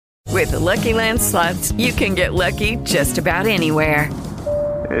With the Lucky Land Slots, you can get lucky just about anywhere.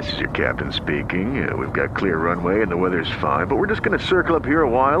 This is your captain speaking. We've got clear runway and the weather's fine, but we're just going to circle up here a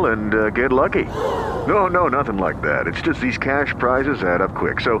while and get lucky. No, nothing like that. It's just these cash prizes add up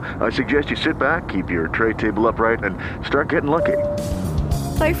quick. So I suggest you sit back, keep your tray table upright, and start getting lucky.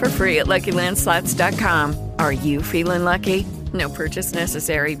 Play for free at LuckyLandSlots.com. Are you feeling lucky? No purchase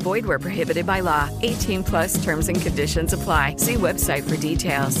necessary. Void where prohibited by law. 18 plus terms and conditions apply. See website for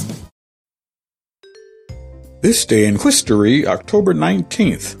details. This day in history, October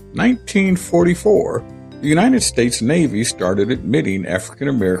 19th, 1944, the United States Navy started admitting African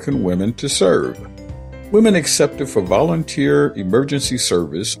American women to serve. Women accepted for Volunteer Emergency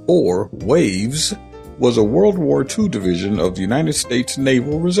Service, or WAVES, was a World War II division of the United States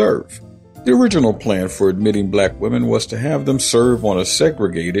Naval Reserve. The original plan for admitting black women was to have them serve on a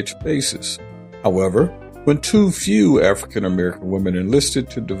segregated basis. However, when too few African American women enlisted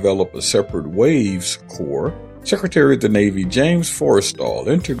to develop a separate WAVES Corps, Secretary of the Navy James Forrestal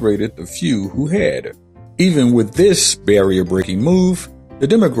integrated the few who had. Even with this barrier-breaking move, the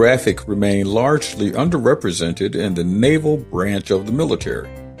demographic remained largely underrepresented in the naval branch of the military.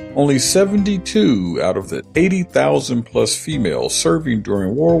 Only 72 out of the 80,000 plus females serving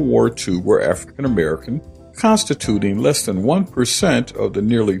during World War II were African American, constituting less than 1% of the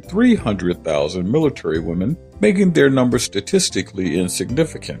nearly 300,000 military women, making their number statistically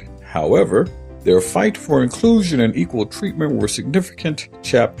insignificant. However, their fight for inclusion and equal treatment were significant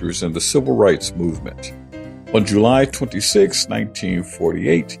chapters in the Civil Rights Movement. On July 26,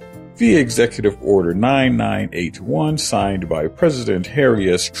 1948, via Executive Order 9981, signed by President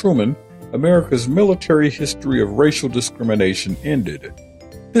Harry S. Truman, America's military history of racial discrimination ended.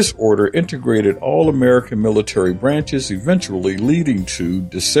 This order integrated all American military branches, eventually leading to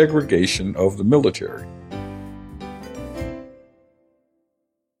desegregation of the military.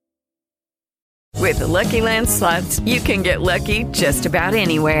 With the Lucky Land Slots, you can get lucky just about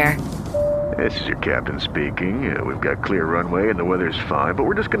anywhere. This is your captain speaking. We've got clear runway and the weather's fine, but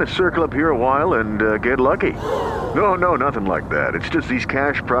we're just going to circle up here a while and get lucky. No, nothing like that. It's just these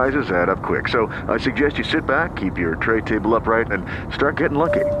cash prizes add up quick. So I suggest you sit back, keep your tray table upright, and start getting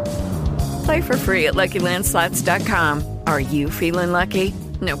lucky. Play for free at LuckyLandSlots.com. Are you feeling lucky?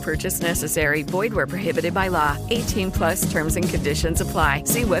 No purchase necessary. Void where prohibited by law. 18 plus terms and conditions apply.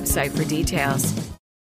 See website for details.